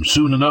screech, and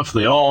soon enough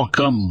they all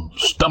come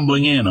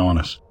stumbling in on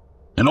us.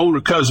 An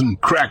older cousin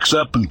cracks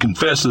up and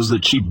confesses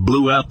that she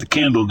blew out the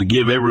candle to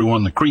give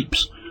everyone the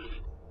creeps.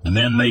 And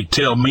then they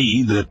tell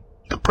me that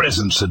the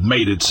presence had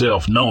made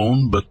itself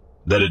known, but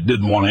that it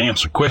didn't want to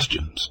answer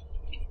questions.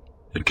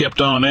 It kept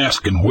on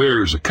asking,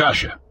 "Where's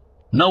Akasha?"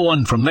 No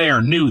one from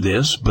there knew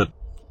this, but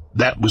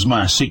that was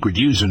my secret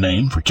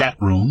username for chat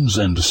rooms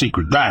and a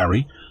secret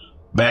diary.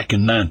 Back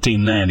in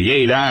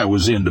 1998, I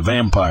was into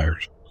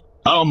vampires.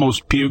 I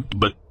almost puked,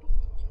 but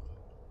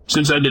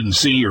since I didn't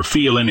see or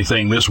feel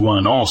anything, this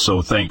one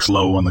also thanks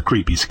low on the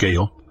creepy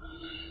scale.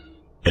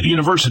 At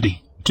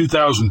university,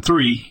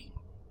 2003,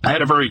 I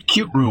had a very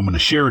cute room in a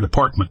shared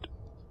apartment.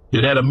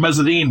 It had a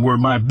mezzanine where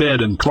my bed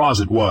and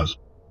closet was.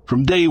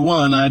 From day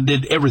one, I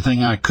did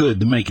everything I could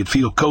to make it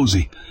feel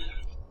cozy,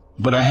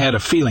 but I had a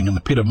feeling in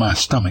the pit of my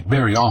stomach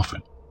very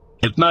often.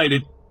 At night,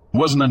 it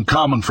wasn't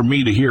uncommon for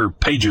me to hear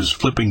pages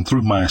flipping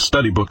through my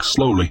study book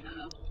slowly,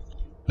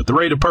 at the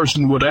rate a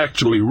person would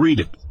actually read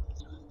it.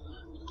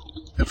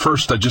 At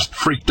first, I just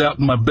freaked out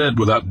in my bed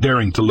without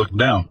daring to look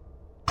down,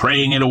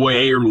 praying it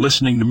away or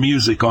listening to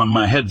music on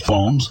my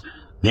headphones.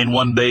 Then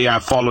one day I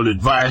followed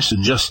advice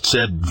and just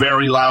said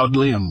very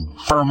loudly and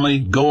firmly,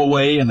 "Go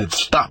away," and it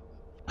stopped.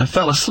 I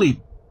fell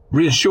asleep,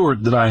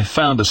 reassured that I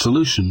found a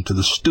solution to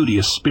the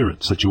studious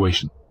spirit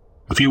situation.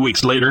 A few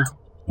weeks later,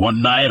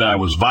 one night I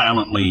was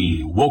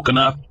violently woken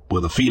up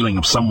with a feeling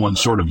of someone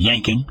sort of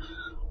yanking,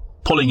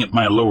 pulling at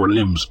my lower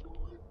limbs,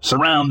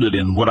 surrounded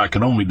in what I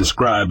can only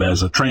describe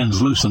as a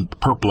translucent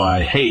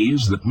purple-eye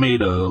haze that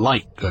made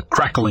a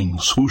crackling,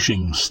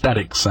 swooshing,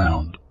 static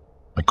sound.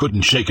 I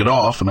couldn't shake it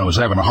off, and I was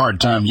having a hard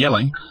time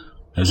yelling,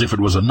 as if it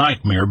was a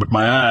nightmare, but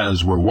my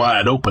eyes were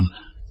wide open,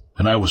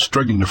 and I was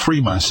struggling to free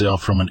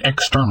myself from an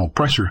external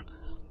pressure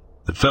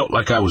that felt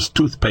like I was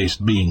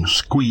toothpaste being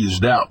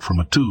squeezed out from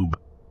a tube.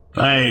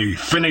 I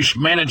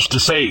managed to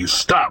say,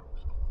 "Stop.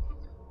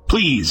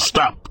 Please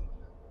stop."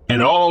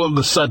 And all of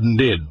a sudden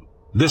did.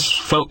 This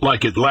felt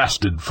like it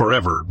lasted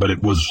forever, but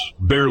it was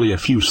barely a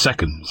few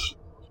seconds.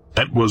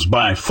 That was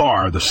by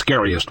far the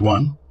scariest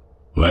one.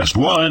 Last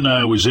one,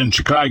 I was in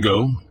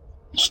Chicago.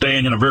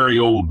 staying in a very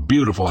old,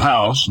 beautiful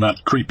house,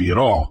 not creepy at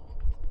all.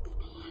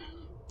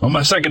 On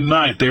my second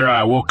night there,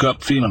 I woke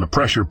up feeling a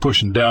pressure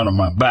pushing down on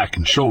my back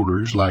and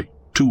shoulders like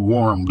two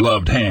warm,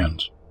 gloved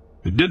hands.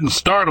 It didn't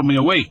startle me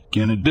awake,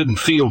 and it didn't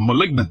feel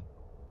malignant,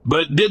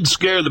 but it did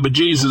scare the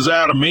bejesus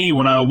out of me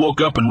when I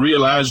woke up and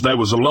realized I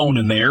was alone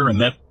in there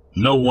and that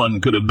no one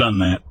could have done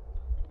that.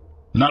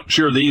 Not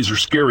sure these are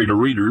scary to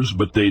readers,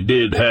 but they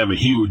did have a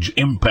huge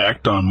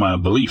impact on my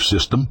belief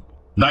system,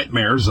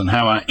 nightmares, and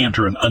how I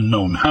enter an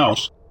unknown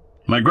house.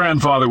 My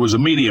grandfather was a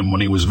medium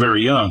when he was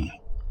very young.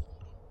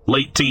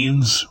 Late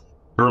teens,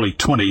 early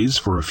 20s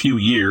for a few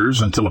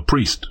years until a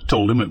priest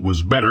told him it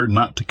was better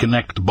not to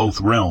connect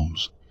both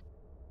realms.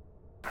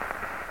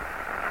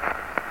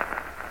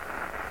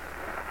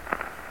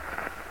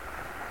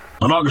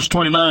 On August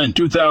 29,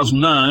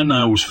 2009,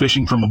 I was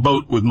fishing from a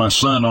boat with my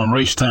son on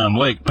Racetown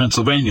Lake,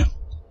 Pennsylvania.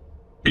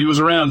 It was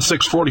around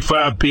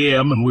 6:45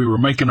 p.m. and we were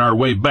making our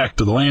way back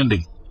to the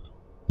landing.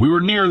 We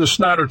were near the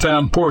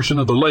Snydertown portion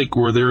of the lake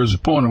where there is a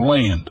point of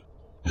land.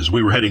 As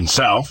we were heading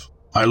south,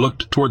 I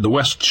looked toward the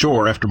west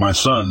shore after my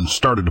son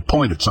started to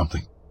point at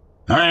something.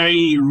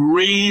 I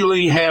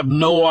really have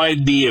no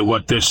idea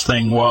what this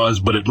thing was,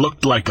 but it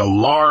looked like a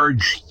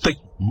large, thick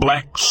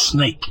black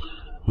snake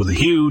with a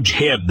huge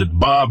head that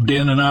bobbed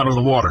in and out of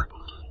the water.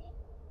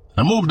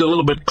 I moved a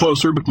little bit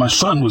closer, but my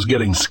son was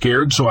getting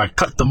scared, so I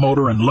cut the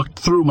motor and looked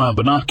through my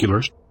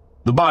binoculars.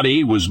 The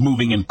body was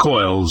moving in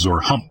coils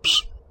or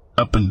humps,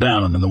 up and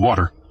down in the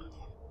water.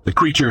 The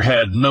creature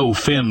had no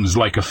fins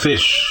like a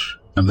fish,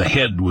 and the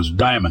head was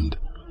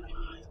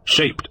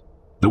diamond-shaped.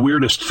 The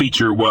weirdest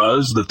feature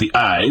was that the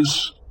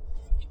eyes,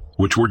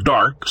 which were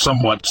dark,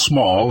 somewhat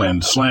small,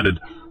 and slanted,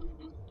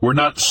 were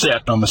not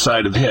set on the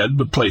side of the head,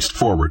 but placed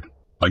forward.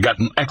 I got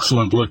an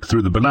excellent look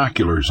through the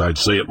binoculars. I'd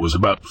say it was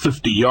about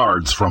 50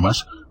 yards from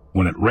us.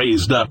 When it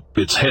raised up,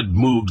 its head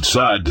moved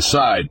side to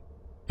side.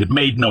 It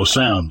made no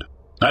sound.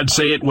 I'd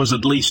say it was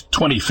at least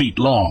 20 feet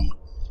long.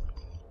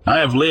 I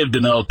have lived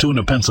in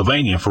Altoona,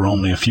 Pennsylvania for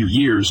only a few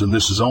years, and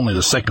this is only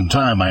the second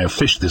time I have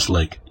fished this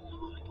lake.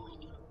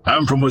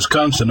 I'm from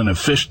Wisconsin and have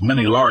fished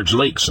many large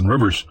lakes and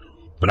rivers,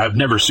 but I've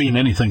never seen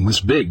anything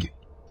this big.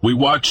 We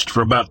watched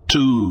for about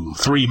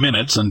 2-3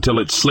 minutes until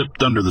it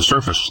slipped under the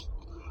surface.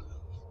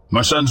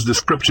 My son's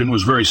description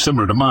was very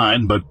similar to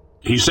mine, but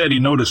he said he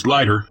noticed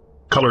lighter,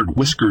 colored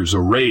whiskers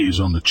or rays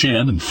on the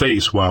chin and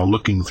face while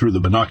looking through the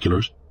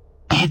binoculars.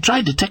 I had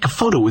tried to take a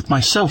photo with my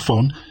cell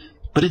phone,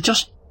 but it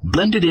just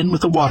blended in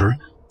with the water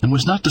and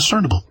was not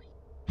discernible.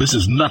 This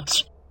is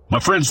nuts. My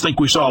friends think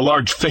we saw a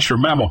large fish or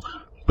mammal,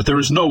 but there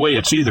is no way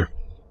it's either.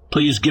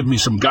 Please give me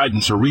some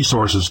guidance or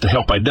resources to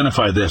help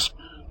identify this.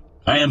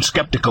 I am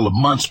skeptical of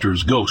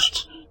monsters,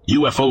 ghosts,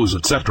 UFOs,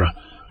 etc.,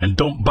 and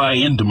don't buy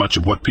into much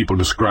of what people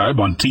describe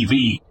on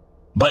TV.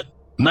 But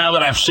now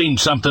that I've seen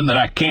something that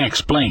I can't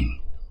explain,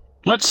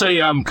 let's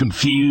say I'm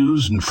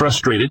confused and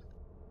frustrated.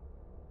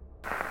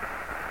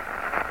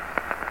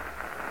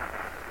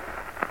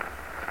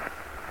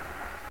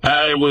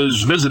 I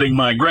was visiting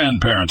my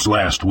grandparents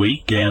last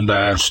week, and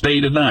I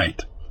stayed a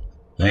night.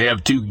 They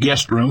have 2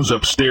 guest rooms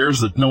upstairs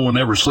that no one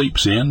ever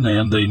sleeps in,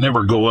 and they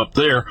never go up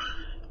there.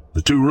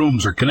 The 2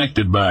 rooms are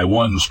connected by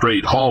one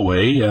straight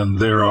hallway, and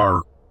there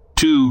are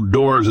 2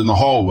 doors in the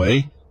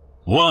hallway.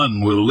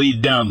 One will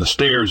lead down the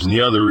stairs, and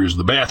the other is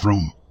the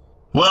bathroom.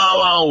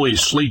 Well, I always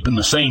sleep in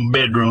the same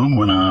bedroom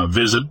when I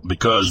visit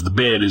because the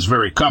bed is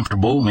very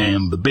comfortable,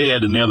 and the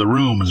bed in the other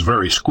room is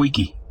very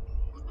squeaky.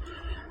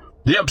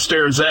 The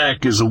upstairs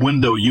attic is a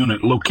window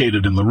unit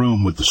located in the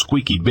room with the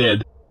squeaky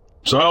bed,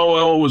 so I'll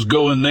always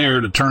go in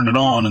there to turn it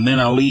on, and then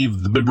I'll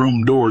leave the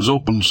bedroom doors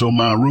open so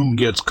my room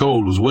gets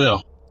cold as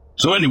well.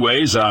 So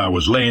anyways, I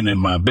was laying in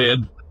my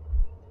bed.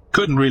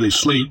 Couldn't really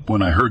sleep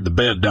when I heard the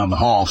bed down the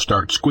hall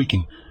start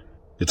squeaking.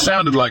 It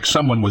sounded like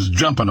someone was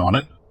jumping on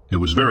it. It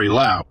was very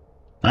loud.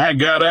 I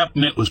got up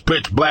and it was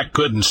pitch black,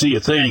 couldn't see a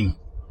thing.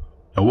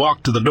 I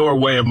walked to the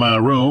doorway of my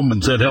room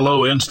and said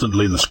hello.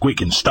 Instantly the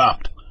squeaking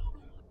stopped,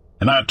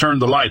 and I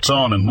turned the lights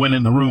on and went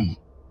in the room.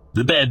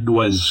 The bed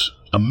was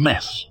a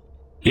mess.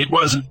 It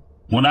wasn't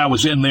when I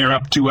was in there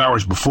up 2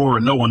 hours before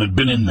and no one had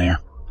been in there.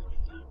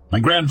 My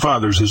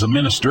grandfather's is a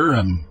minister,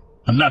 and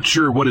I'm not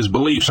sure what his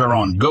beliefs are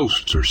on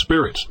ghosts or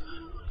spirits.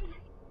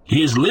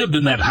 He has lived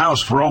in that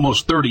house for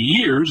almost 30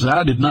 years.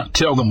 I did not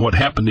tell them what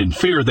happened in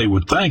fear they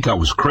would think I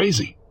was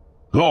crazy.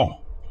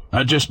 Oh,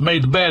 I just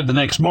made the bed the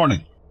next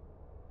morning.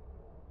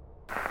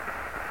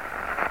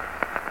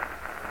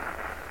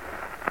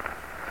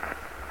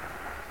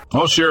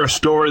 I'll share a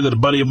story that a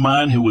buddy of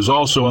mine who was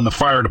also in the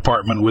fire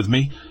department with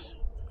me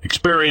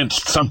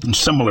experienced something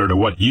similar to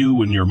what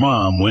you and your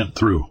mom went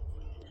through.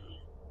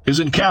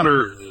 His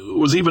encounter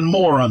was even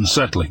more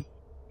unsettling.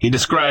 He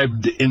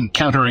described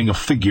encountering a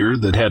figure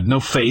that had no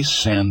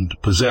face and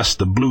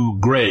possessed a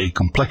blue-gray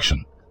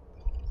complexion.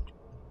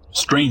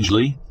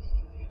 Strangely,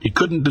 he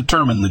couldn't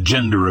determine the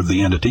gender of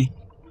the entity,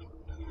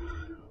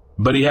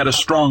 but he had a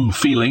strong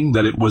feeling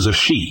that it was a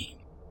she.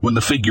 When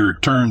the figure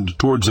turned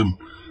towards him,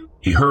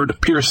 he heard a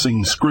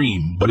piercing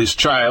scream, but his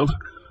child,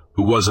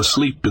 who was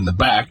asleep in the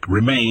back,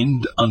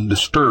 remained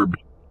undisturbed.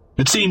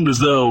 It seemed as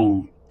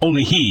though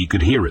only he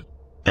could hear it,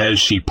 as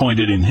she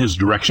pointed in his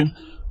direction.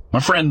 My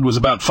friend was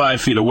about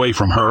 5 feet away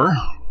from her,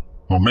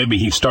 or maybe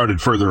he started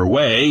further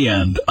away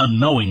and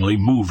unknowingly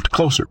moved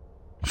closer.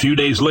 A few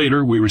days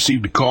later, we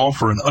received a call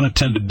for an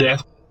unattended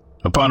death.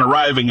 Upon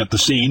arriving at the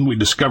scene, we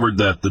discovered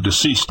that the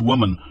deceased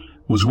woman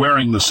was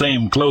wearing the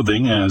same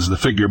clothing as the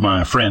figure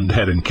my friend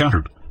had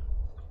encountered.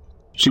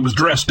 She was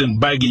dressed in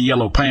baggy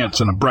yellow pants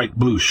and a bright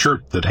blue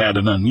shirt that had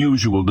an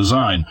unusual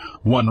design,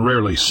 one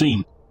rarely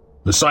seen.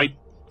 The sight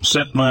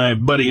sent my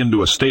buddy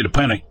into a state of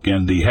panic,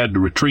 and he had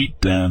to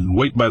retreat and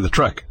wait by the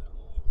truck.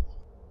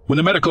 When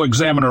the medical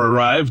examiner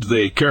arrived,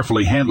 they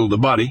carefully handled the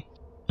body,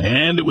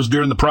 and it was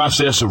during the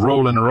process of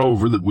rolling her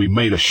over that we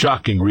made a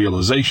shocking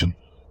realization.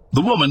 The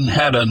woman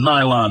had a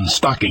nylon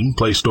stocking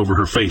placed over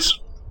her face,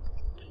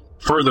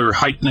 further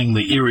heightening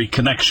the eerie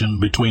connection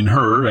between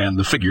her and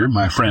the figure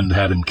my friend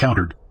had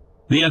encountered.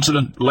 The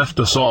incident left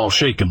us all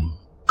shaken,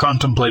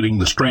 contemplating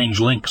the strange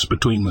links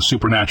between the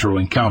supernatural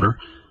encounter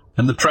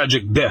and the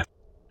tragic death.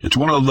 It's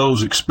one of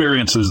those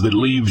experiences that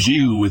leaves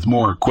you with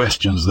more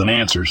questions than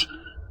answers.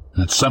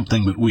 And it's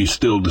something that we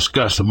still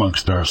discuss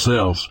amongst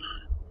ourselves,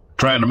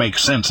 trying to make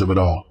sense of it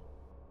all.